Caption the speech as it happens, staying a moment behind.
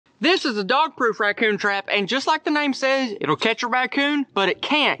This is a dog-proof raccoon trap, and just like the name says, it'll catch a raccoon, but it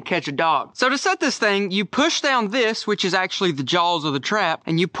can't catch a dog. So to set this thing, you push down this, which is actually the jaws of the trap,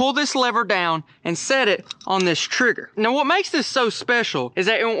 and you pull this lever down and set it on this trigger. Now what makes this so special is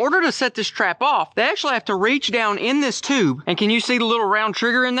that in order to set this trap off, they actually have to reach down in this tube, and can you see the little round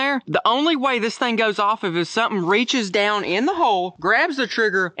trigger in there? The only way this thing goes off is if something reaches down in the hole, grabs the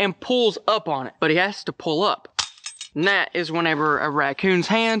trigger, and pulls up on it. But he has to pull up. And that is whenever a raccoon's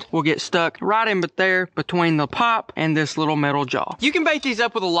hand will get stuck right in there between the pipe and this little metal jaw. You can bait these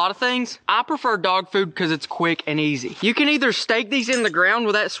up with a lot of things. I prefer dog food because it's quick and easy. You can either stake these in the ground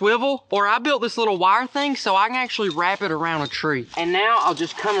with that swivel, or I built this little wire thing so I can actually wrap it around a tree. And now I'll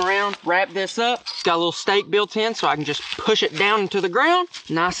just come around, wrap this up. It's got a little stake built in so I can just push it down into the ground,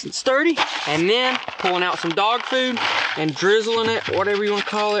 nice and sturdy. And then pulling out some dog food and drizzling it, whatever you want to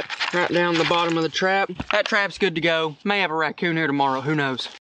call it, right down the bottom of the trap. That trap's good to go. May have a raccoon here tomorrow, who knows.